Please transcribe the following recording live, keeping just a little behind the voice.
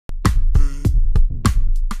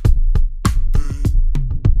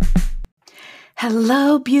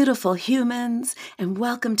Hello, beautiful humans, and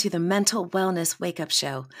welcome to the Mental Wellness Wake Up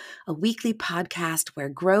Show, a weekly podcast where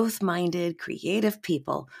growth minded, creative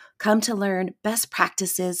people come to learn best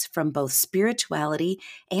practices from both spirituality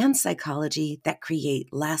and psychology that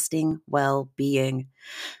create lasting well being.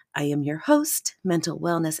 I am your host, mental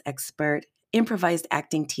wellness expert, improvised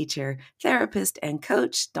acting teacher, therapist, and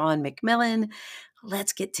coach, Dawn McMillan.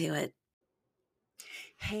 Let's get to it.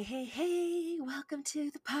 Hey, welcome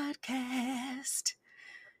to the podcast.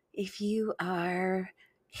 If you are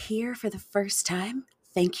here for the first time,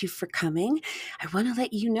 thank you for coming. I want to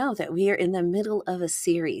let you know that we are in the middle of a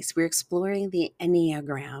series. We're exploring the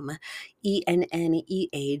Enneagram, Enneagram.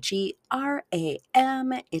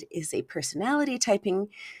 It is a personality typing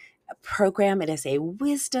program. It is a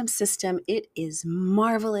wisdom system. It is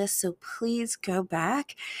marvelous. So please go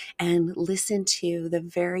back and listen to the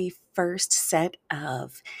very first set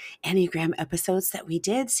of Enneagram episodes that we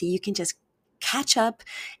did so you can just catch up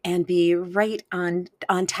and be right on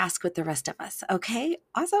task with the rest of us. Okay?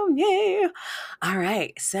 Awesome. Yay. All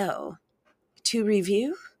right. So to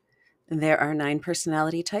review, there are 9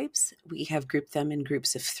 personality types. We have grouped them in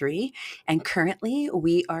groups of 3. And currently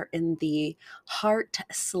we are in the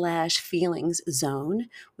heart/feelings zone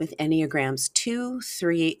with Enneagrams 2,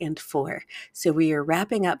 3, and 4. So we are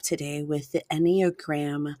wrapping up today with the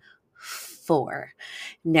Enneagram 4.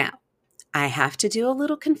 Now, I have to do a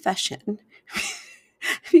little confession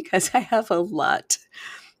because I have a lot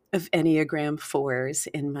of Enneagram 4s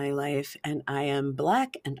in my life, and I am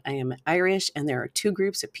Black and I am Irish, and there are 2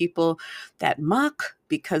 groups of people that mock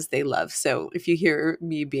because they love. So if you hear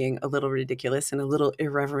me being a little ridiculous and a little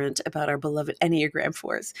irreverent about our beloved Enneagram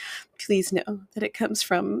 4s, please know that it comes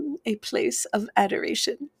from a place of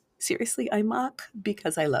adoration. Seriously, I mock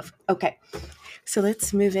because I love. Okay, so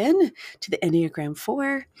let's move in to the Enneagram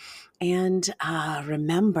 4, and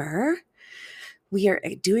remember, we are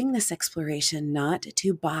doing this exploration not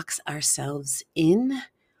to box ourselves in,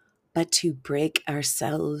 but to break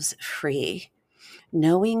ourselves free.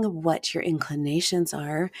 Knowing what your inclinations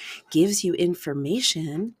are gives you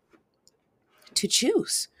information to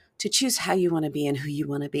choose how you want to be and who you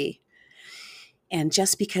want to be. And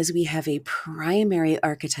just because we have a primary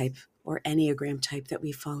archetype or Enneagram type that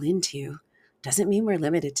we fall into doesn't mean we're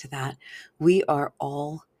limited to that. We are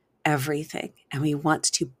all everything, and we want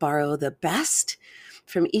to borrow the best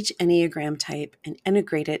from each Enneagram type and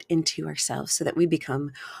integrate it into ourselves so that we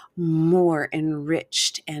become more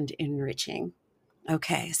enriched and enriching.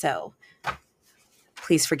 Okay, so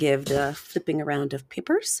please forgive the flipping around of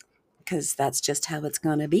papers because that's just how it's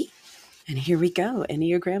going to be. And here we go,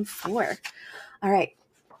 Enneagram 4. All right,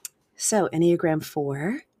 so Enneagram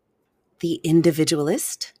 4, the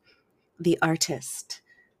individualist, the artist,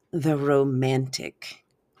 the romantic,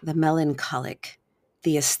 the melancholic,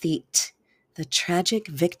 the aesthete, the tragic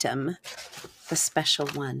victim, the special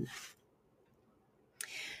one.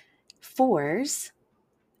 4s,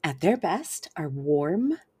 at their best, are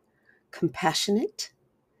warm, compassionate,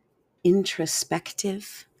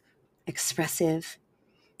 introspective, expressive,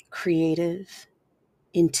 creative,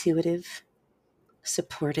 intuitive,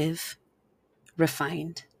 supportive,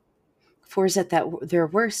 refined. 4s at their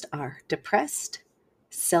worst are depressed,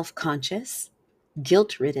 self-conscious,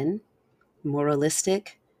 guilt-ridden,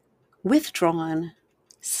 moralistic, withdrawn,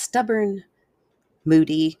 stubborn,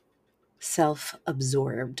 moody,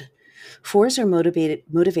 self-absorbed. 4s are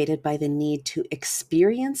motivated by the need to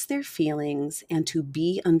experience their feelings and to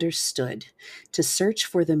be understood, to search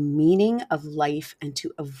for the meaning of life and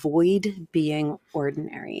to avoid being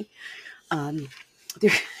ordinary.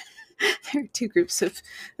 There are 2 groups of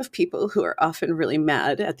people who are often really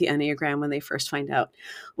mad at the Enneagram when they first find out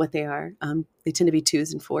what they are. They tend to be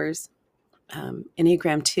 2s and 4s.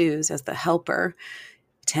 Enneagram 2s, as the helper,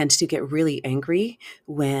 tend to get really angry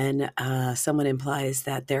when someone implies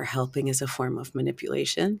that their helping is a form of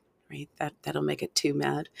manipulation, right? That'll make it too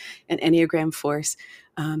mad. And Enneagram 4s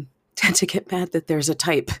tend to get mad that there's a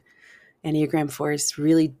type. Enneagram 4s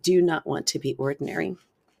really do not want to be ordinary.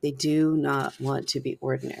 They do not want to be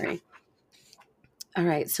ordinary. All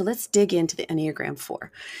right, so let's dig into the Enneagram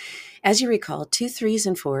 4. As you recall, 2, 3s,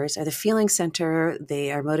 and 4s are the feeling center.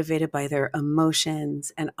 They are motivated by their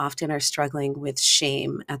emotions and often are struggling with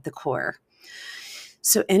shame at the core.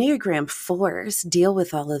 So Enneagram 4s deal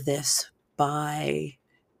with all of this by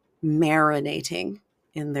marinating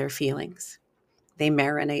in their feelings. They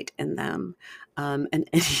marinate in them. An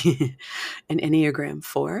Enneagram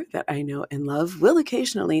 4 that I know and love will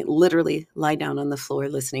occasionally literally lie down on the floor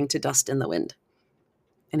listening to Dust in the Wind.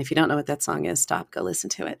 And if you don't know what that song is, stop, go listen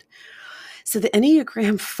to it. So the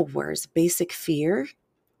Enneagram 4's basic fear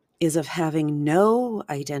is of having no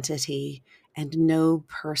identity and no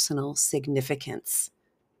personal significance.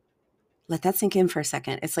 Let that sink in for a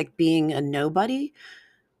second. It's like being a nobody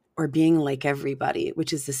or being like everybody,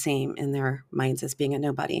 which is the same in their minds as being a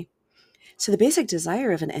nobody. So the basic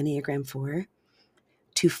desire of an Enneagram 4,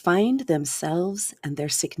 to find themselves and their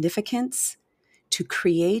significance, to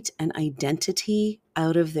create an identity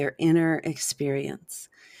out of their inner experience.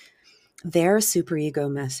 Their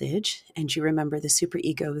superego message, and you remember the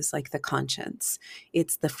superego is like the conscience.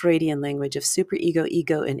 It's the Freudian language of superego,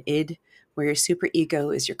 ego, and id, where your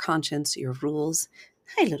superego is your conscience, your rules.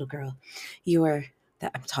 Hi, little girl.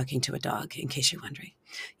 I'm talking to a dog, in case you're wondering.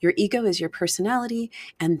 Your ego is your personality,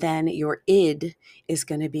 and then your id is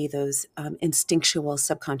going to be those instinctual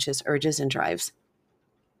subconscious urges and drives.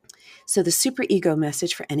 So the superego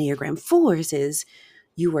message for Enneagram 4s is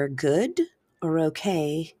you are good or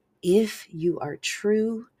okay if you are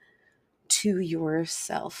true to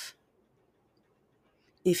yourself.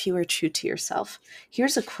 If you are true to yourself.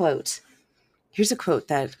 Here's a quote. Here's a quote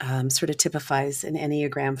that sort of typifies an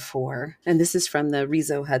Enneagram 4, and this is from the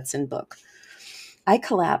Rizzo Hudson book. I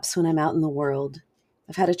collapse when I'm out in the world.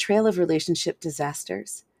 I've had a trail of relationship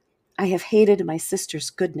disasters. I have hated my sister's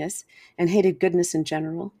goodness and hated goodness in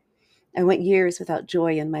general. I went years without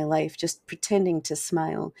joy in my life, just pretending to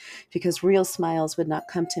smile because real smiles would not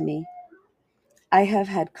come to me. I have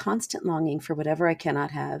had constant longing for whatever I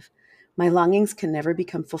cannot have. My longings can never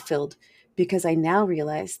become fulfilled because I now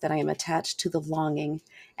realize that I am attached to the longing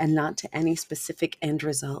and not to any specific end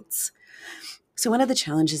results. So one of the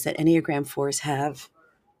challenges that Enneagram 4s have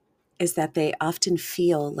is that they often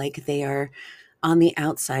feel like they are on the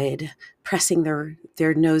outside, pressing their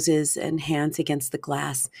noses and hands against the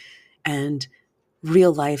glass, and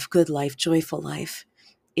real life, good life, joyful life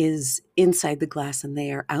is inside the glass, and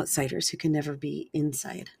they are outsiders who can never be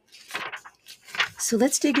inside. So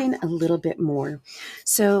let's dig in a little bit more.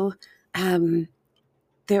 So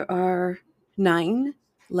there are 9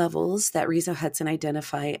 levels that Rizzo Hudson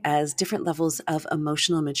identify as different levels of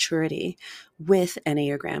emotional maturity with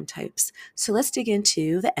Enneagram types. So let's dig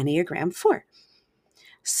into the Enneagram 4.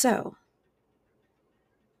 So,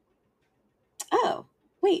 oh,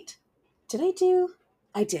 wait,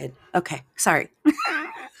 I did. Okay, sorry.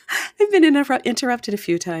 I've been interrupted a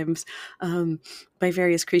few times by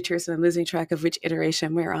various creatures, and I'm losing track of which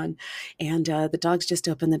iteration we're on. And the dogs just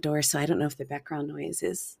opened the door, so I don't know if the background noise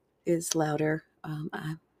is louder.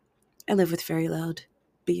 I live with very loud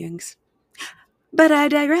beings. But I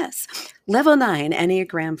digress. Level 9,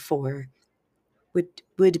 Enneagram 4,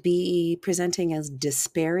 would be presenting as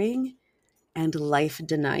despairing and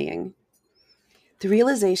life-denying. The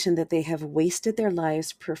realization that they have wasted their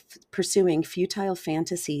lives pursuing futile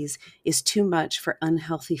fantasies is too much for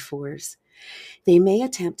unhealthy 4s. They may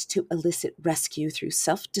attempt to elicit rescue through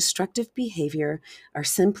self-destructive behavior or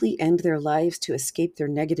simply end their lives to escape their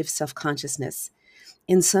negative self-consciousness.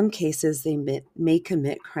 In some cases, they may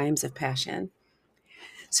commit crimes of passion.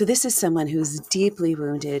 So this is someone who's deeply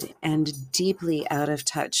wounded and deeply out of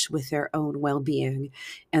touch with their own well-being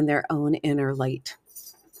and their own inner light.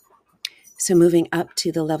 So moving up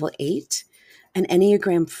to the level 8, an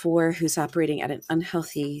Enneagram 4 who's operating at an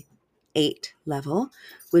unhealthy 8 level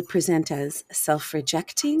would present as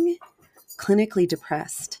self-rejecting, clinically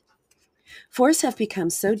depressed. 4s have become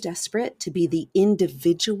so desperate to be the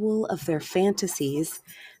individual of their fantasies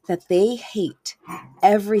that they hate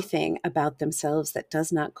everything about themselves that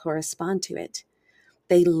does not correspond to it.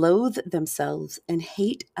 They loathe themselves and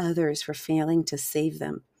hate others for failing to save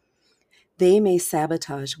them. They may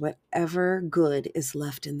sabotage whatever good is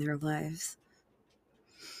left in their lives.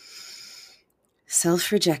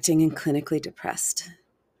 Self-rejecting and clinically depressed.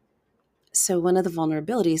 So one of the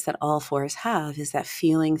vulnerabilities that all 4s have is that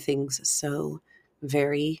feeling things so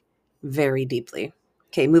very, very deeply.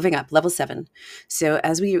 Okay, moving up, level 7. So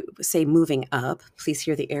as we say moving up, please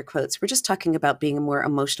hear the air quotes. We're just talking about being more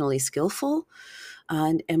emotionally skillful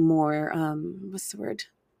and more,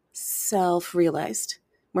 self-realized,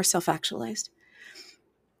 more self-actualized.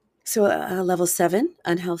 So level 7,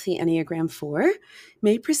 unhealthy Enneagram 4,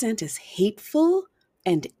 may present as hateful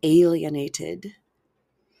and alienated.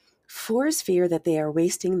 4s fear that they are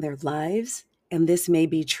wasting their lives, and this may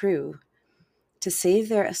be true. To save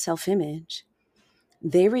their self-image,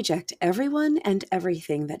 they reject everyone and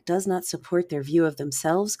everything that does not support their view of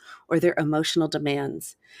themselves or their emotional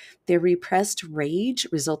demands. Their repressed rage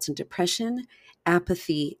results in depression,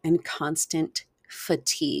 apathy, and constant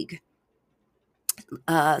fatigue.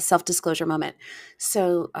 Self-disclosure moment.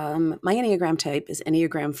 So my Enneagram type is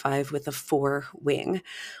Enneagram 5 with a 4 wing.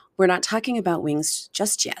 We're not talking about wings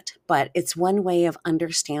just yet, but it's one way of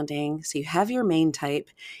understanding. So you have your main type,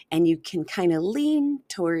 and you can kind of lean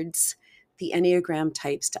towards the Enneagram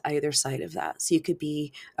types to either side of that. So you could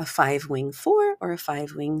be a 5-wing 4 or a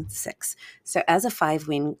 5-wing 6. So as a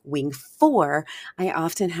 5-wing 4, I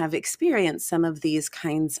often have experienced some of these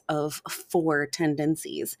kinds of 4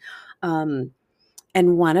 tendencies. And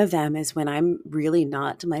one of them is when I'm really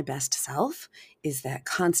not my best self, is that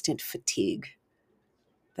constant fatigue.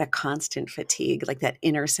 That constant fatigue, like that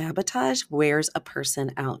inner sabotage, wears a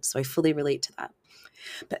person out. So I fully relate to that.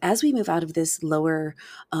 But as we move out of this lower,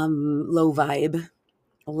 low vibe,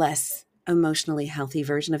 less emotionally healthy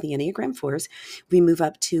version of the Enneagram 4s, we move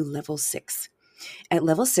up to level 6. At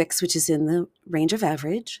level 6, which is in the range of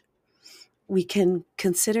average, we can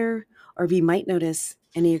consider, or we might notice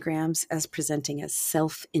Enneagrams as presenting as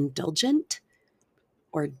self-indulgent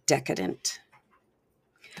or decadent.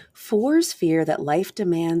 4s fear that life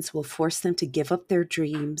demands will force them to give up their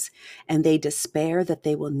dreams, and they despair that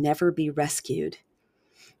they will never be rescued.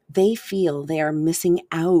 They feel they are missing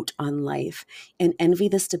out on life and envy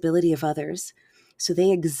the stability of others, so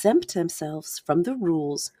they exempt themselves from the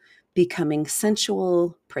rules, becoming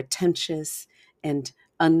sensual, pretentious, and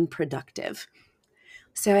unproductive.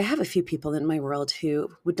 So I have a few people in my world who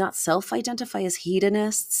would not self-identify as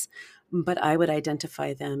hedonists, but I would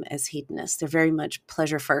identify them as hedonists. They're very much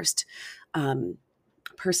pleasure first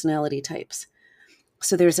personality types.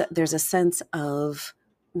 So there's a sense of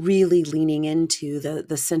really leaning into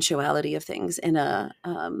the sensuality of things in a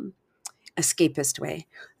escapist way,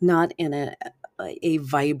 not in a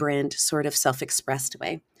vibrant sort of self-expressed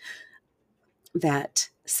way. That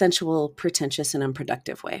sensual, pretentious, and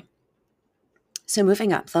unproductive way. So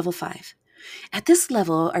moving up, level 5. At this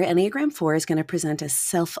level, our Enneagram 4 is going to present as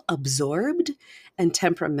self-absorbed and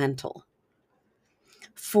temperamental.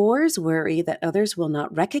 4s worry that others will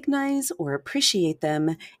not recognize or appreciate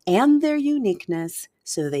them and their uniqueness,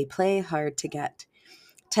 so they play hard to get,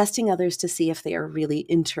 testing others to see if they are really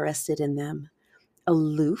interested in them.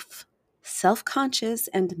 Aloof, self-conscious,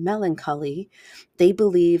 and melancholy, they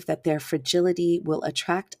believe that their fragility will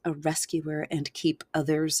attract a rescuer and keep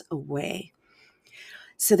others away.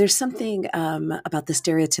 So there's something about the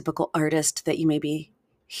stereotypical artist that you may be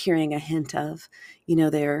hearing a hint of. You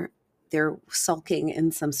know, they're sulking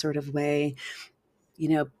in some sort of way. You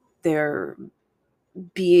know, they're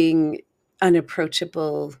being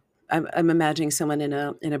unapproachable. I'm imagining someone in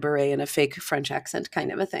a beret and a fake French accent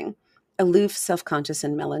kind of a thing. Aloof, self-conscious,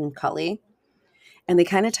 and melancholy. And they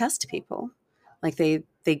kind of test people. Like they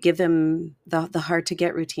give them the hard to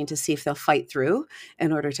get routine to see if they'll fight through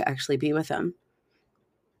in order to actually be with them.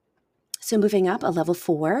 So moving up, a level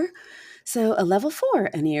 4. So a level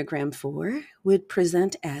 4 Enneagram 4 would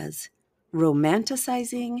present as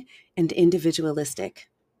romanticizing and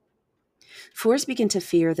individualistic. 4s begin to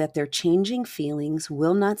fear that their changing feelings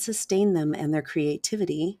will not sustain them and their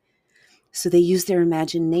creativity, so they use their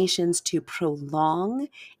imaginations to prolong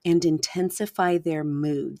and intensify their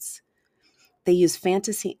moods. They use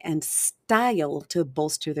fantasy and style to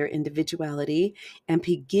bolster their individuality and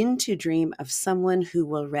begin to dream of someone who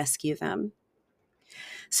will rescue them.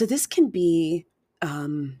 So this can be,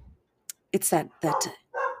 it's that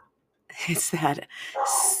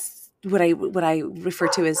what I refer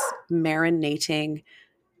to as marinating.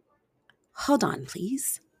 Hold on,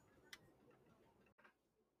 please.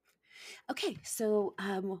 Okay, so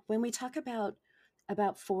when we talk about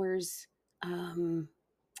 4s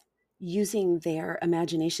using their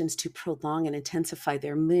imaginations to prolong and intensify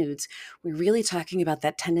their moods, we're really talking about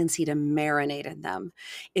that tendency to marinate in them.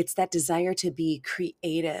 It's that desire to be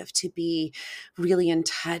creative, to be really in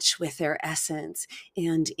touch with their essence.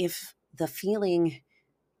 And if the feeling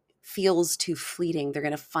feels too fleeting, they're going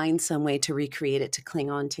to find some way to recreate it, to cling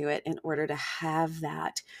on to it in order to have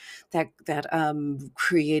that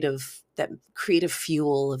creative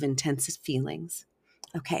fuel of intense feelings.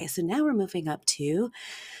 Okay, so now we're moving up to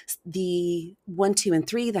the 1, 2, and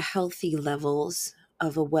 3, the healthy levels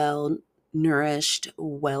of a well-nourished,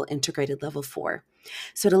 well-integrated level 4.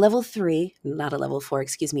 So at a level 3, not a level 4,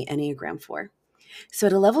 excuse me, Enneagram 4. So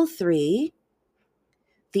at a level 3,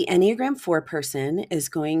 the Enneagram 4 person is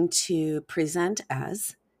going to present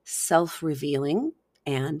as self-revealing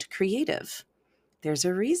and creative. There's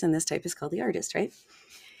a reason this type is called the artist, right?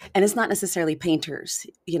 And it's not necessarily painters,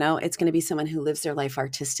 it's going to be someone who lives their life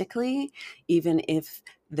artistically, even if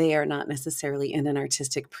they are not necessarily in an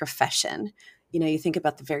artistic profession. You think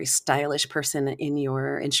about the very stylish person in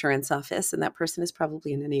your insurance office, and that person is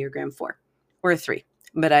probably an Enneagram 4 or a 3,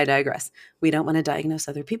 but I digress. We don't want to diagnose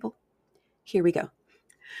other people. Here we go.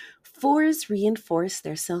 4s reinforce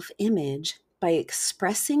their self-image by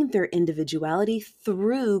expressing their individuality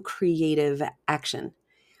through creative action.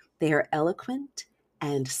 They are eloquent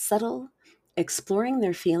and subtle exploring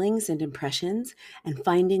their feelings and impressions and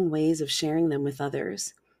finding ways of sharing them with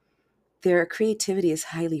others. Their creativity is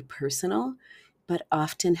highly personal, but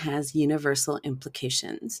often has universal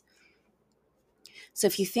implications. So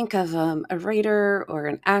if you think of a writer or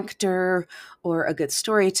an actor or a good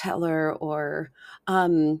storyteller or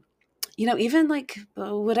even like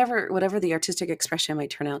whatever the artistic expression might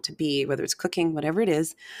turn out to be, whether it's cooking, whatever it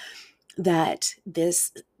is, that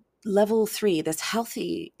this level 3, this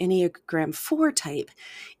healthy Enneagram 4 type,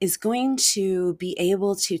 is going to be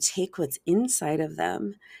able to take what's inside of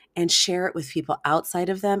them and share it with people outside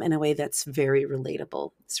of them in a way that's very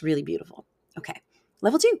relatable. It's really beautiful. Okay,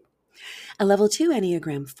 level 2. A level 2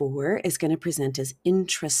 Enneagram 4 is going to present as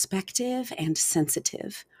introspective and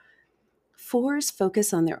sensitive. Fours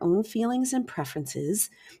focus on their own feelings and preferences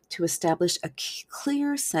to establish a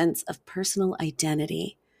clear sense of personal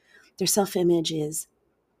identity. Their self-image is,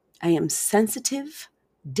 I am sensitive,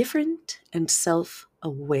 different, and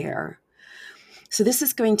self-aware. So this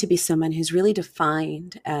is going to be someone who's really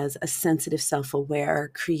defined as a sensitive,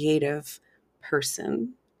 self-aware, creative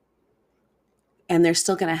person. And they're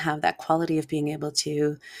still going to have that quality of being able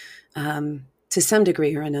to some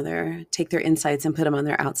degree or another, take their insides and put them on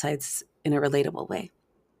their outsides in a relatable way.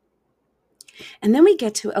 And then we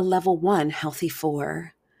get to a level 1 healthy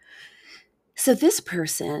 4. So this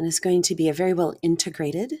person is going to be a very well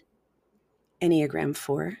integrated Enneagram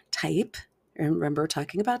 4 type. Remember, we're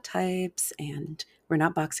talking about types and we're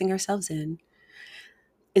not boxing ourselves in.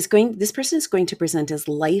 This person is going to present as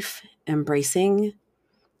life embracing,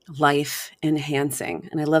 life enhancing.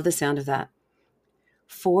 And I love the sound of that.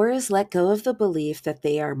 4s let go of the belief that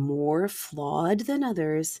they are more flawed than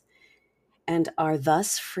others and are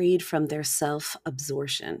thus freed from their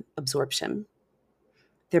self-absorption.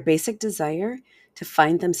 Their basic desire to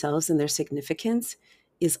find themselves and their significance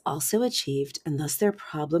is also achieved, and thus their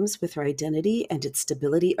problems with their identity and its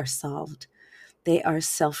stability are solved. They are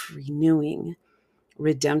self-renewing,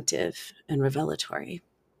 redemptive, and revelatory.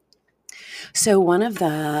 So one of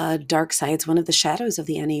the dark sides, one of the shadows of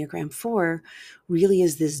the Enneagram 4 really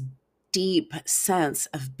is this deep sense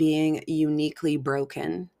of being uniquely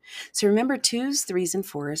broken. So remember, 2s, 3s, and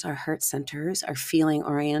 4s are heart centers, are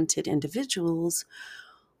feeling-oriented individuals,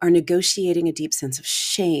 are negotiating a deep sense of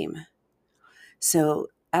shame. So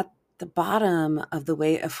at the bottom of the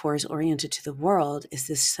way a 4 is oriented to the world is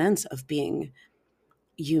this sense of being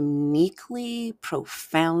uniquely,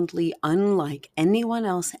 profoundly unlike anyone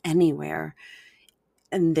else anywhere,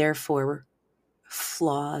 and therefore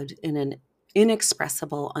flawed in an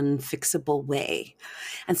inexpressible, unfixable way.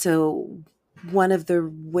 And so one of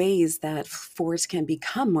the ways that 4s can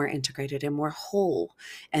become more integrated and more whole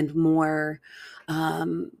and more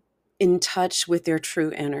in touch with their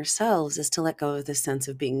true inner selves is to let go of the sense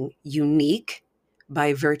of being unique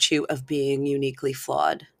by virtue of being uniquely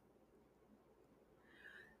flawed.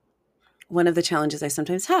 One of the challenges I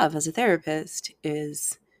sometimes have as a therapist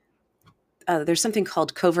is there's something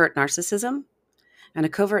called covert narcissism, and a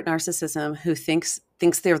covert narcissism who thinks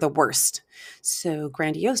they're the worst. So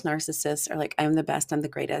grandiose narcissists are like, I'm the best, I'm the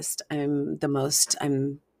greatest, I'm the most,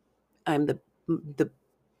 I'm the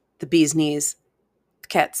bee's knees, the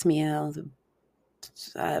cat's meow,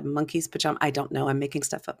 the monkey's pajama. I don't know. I'm making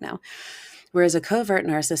stuff up now. Whereas a covert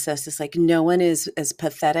narcissist is like, no one is as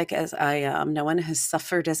pathetic as I am. No one has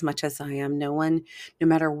suffered as much as I am. No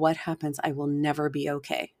matter what happens, I will never be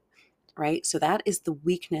okay. Right? So that is the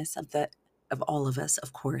weakness of all of us,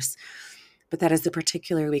 of course. But that is the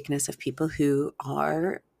particular weakness of people who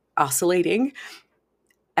are oscillating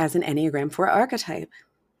as an Enneagram 4 archetype.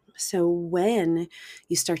 So when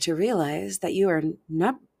you start to realize that you are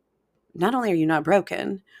not only are you not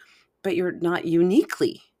broken, but you're not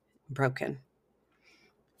uniquely broken.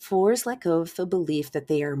 4s let go of the belief that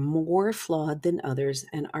they are more flawed than others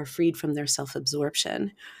and are freed from their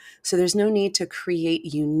self-absorption. So there's no need to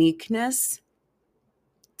create uniqueness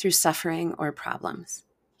through suffering or problems.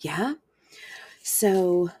 Yeah?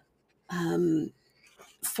 So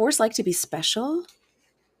 4s like to be special.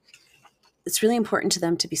 It's really important to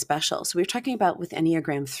them to be special. So we were talking about with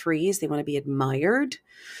Enneagram 3s, they want to be admired.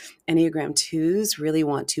 Enneagram 2s really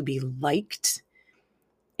want to be liked.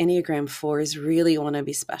 Enneagram 4s really want to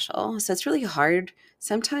be special. So it's really hard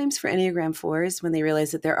sometimes for Enneagram 4s when they realize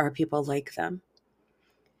that there are people like them.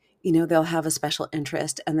 They'll have a special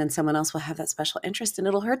interest, and then someone else will have that special interest, and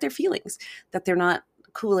it'll hurt their feelings that they're not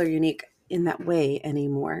cool or unique in that way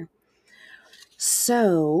anymore.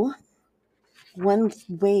 So one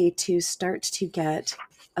way to start to get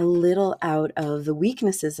a little out of the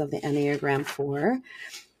weaknesses of the Enneagram 4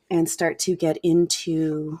 and start to get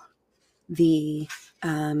into the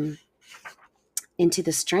into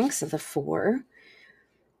the strengths of the 4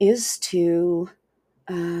 is to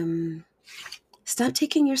stop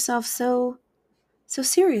taking yourself so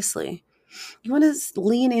seriously. You want to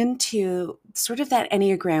lean into sort of that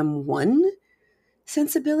Enneagram 1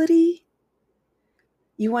 sensibility.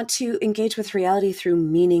 You want to engage with reality through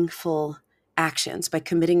meaningful actions by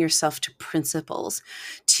committing yourself to principles,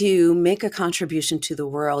 to make a contribution to the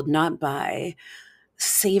world, not by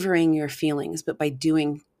savoring your feelings, but by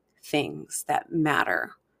doing things that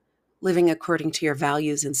matter, living according to your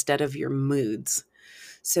values instead of your moods.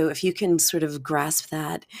 So if you can sort of grasp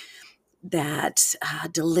that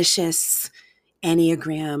delicious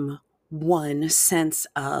Enneagram 1 sense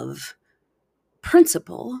of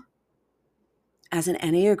principle as an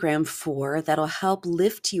Enneagram 4, that'll help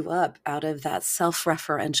lift you up out of that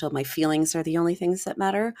self-referential, my feelings are the only things that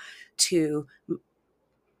matter, to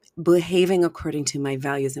behaving according to my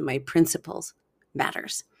values and my principles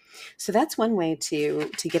matters. So that's one way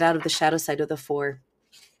to get out of the shadow side of the 4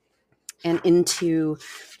 and into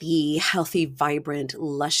the healthy, vibrant,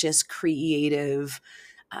 luscious, creative,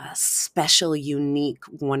 special, unique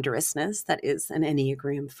wondrousness that is an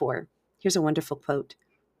Enneagram 4. Here's a wonderful quote.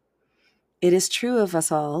 It is true of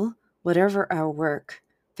us all, whatever our work,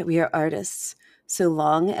 that we are artists, so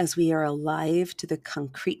long as we are alive to the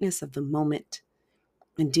concreteness of the moment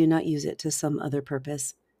and do not use it to some other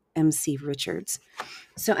purpose. M.C. Richards.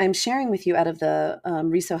 So I'm sharing with you out of the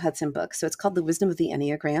Riso Hudson book. So it's called The Wisdom of the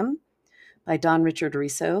Enneagram by Don Richard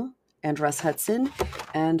Riso and Russ Hudson,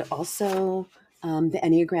 and also The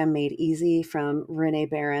Enneagram Made Easy from Renee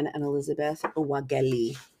Barron and Elizabeth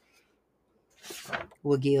Wageli.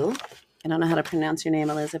 Wagil. I don't know how to pronounce your name,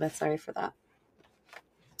 Elizabeth. Sorry for that.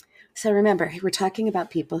 So remember, we're talking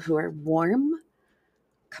about people who are warm,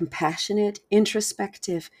 compassionate,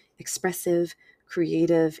 introspective, expressive,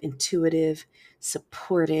 creative, intuitive,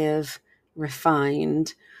 supportive,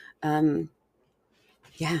 refined. Enneagram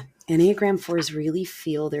 4s really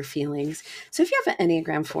feel their feelings. So if you have an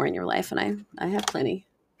Enneagram 4 in your life, and I have plenty,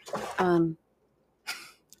 they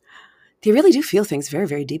really do feel things very,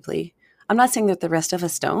 very deeply. I'm not saying that the rest of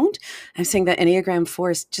us don't. I'm saying that Enneagram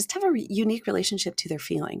 4s just have a unique relationship to their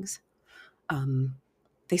feelings.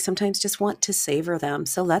 They sometimes just want to savor them,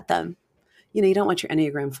 so let them. You don't want your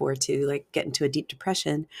Enneagram 4 to get into a deep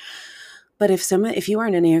depression. But if you are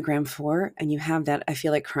an Enneagram 4 and you have that I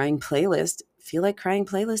feel like crying playlist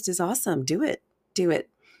is awesome. Do it.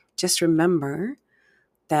 Just remember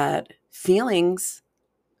that feelings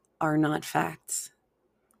are not facts.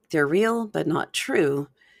 They're real, but not true.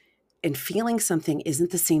 And feeling something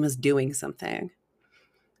isn't the same as doing something.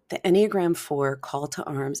 The Enneagram 4 call to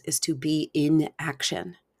arms is to be in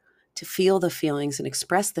action, to feel the feelings and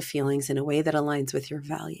express the feelings in a way that aligns with your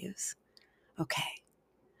values. Okay.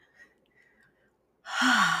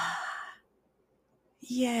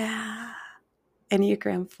 Yeah.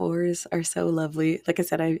 Enneagram 4s are so lovely. Like I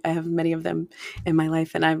said, I have many of them in my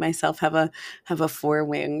life, and I myself have a 4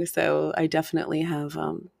 wing. So I definitely have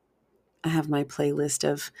I have my playlist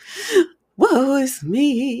of woe is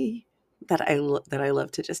me that I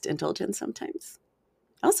love to just indulge in sometimes.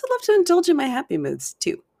 I also love to indulge in my happy moods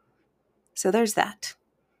too. So there's that.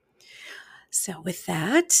 So with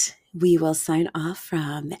that, we will sign off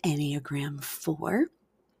from Enneagram 4.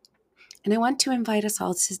 And I want to invite us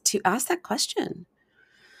all to ask that question.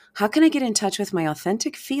 How can I get in touch with my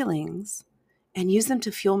authentic feelings and use them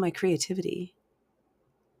to fuel my creativity?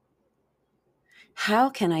 How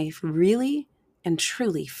can I really and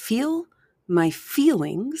truly feel my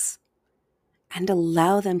feelings and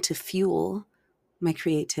allow them to fuel my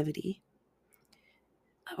creativity?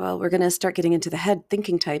 Well, we're going to start getting into the head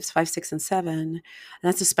thinking types, 5, 6, and 7. And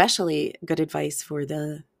that's especially good advice for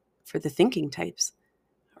the thinking types,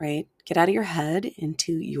 right? Get out of your head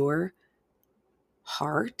into your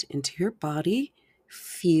heart, into your body,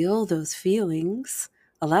 feel those feelings,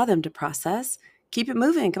 allow them to process, keep it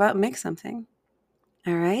moving, go out and make something.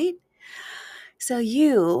 All right? So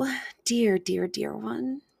you, dear, dear, dear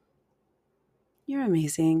one, you're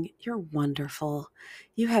amazing. You're wonderful.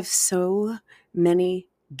 You have so many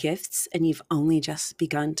gifts, and you've only just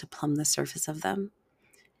begun to plumb the surface of them.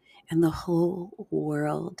 And the whole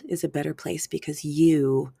world is a better place because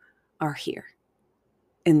you are here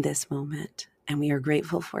in this moment, and we are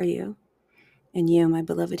grateful for you. And you, my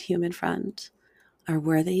beloved human friend, are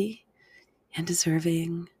worthy and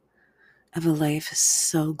deserving of a life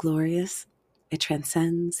so glorious it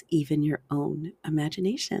transcends even your own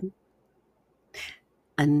imagination.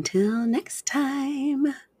 Until next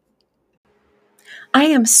time. I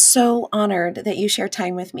am so honored that you share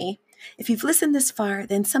time with me. If you've listened this far,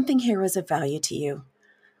 then something here was of value to you.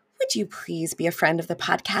 would you please be a friend of the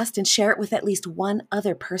podcast and share it with at least one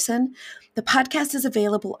other person? The podcast is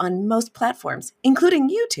available on most platforms,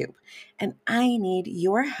 including YouTube, and I need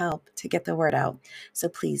your help to get the word out. So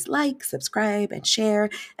please like, subscribe, and share,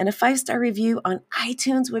 and a 5-star review on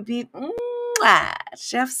iTunes would be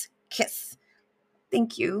chef's kiss.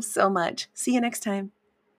 Thank you so much. See you next time.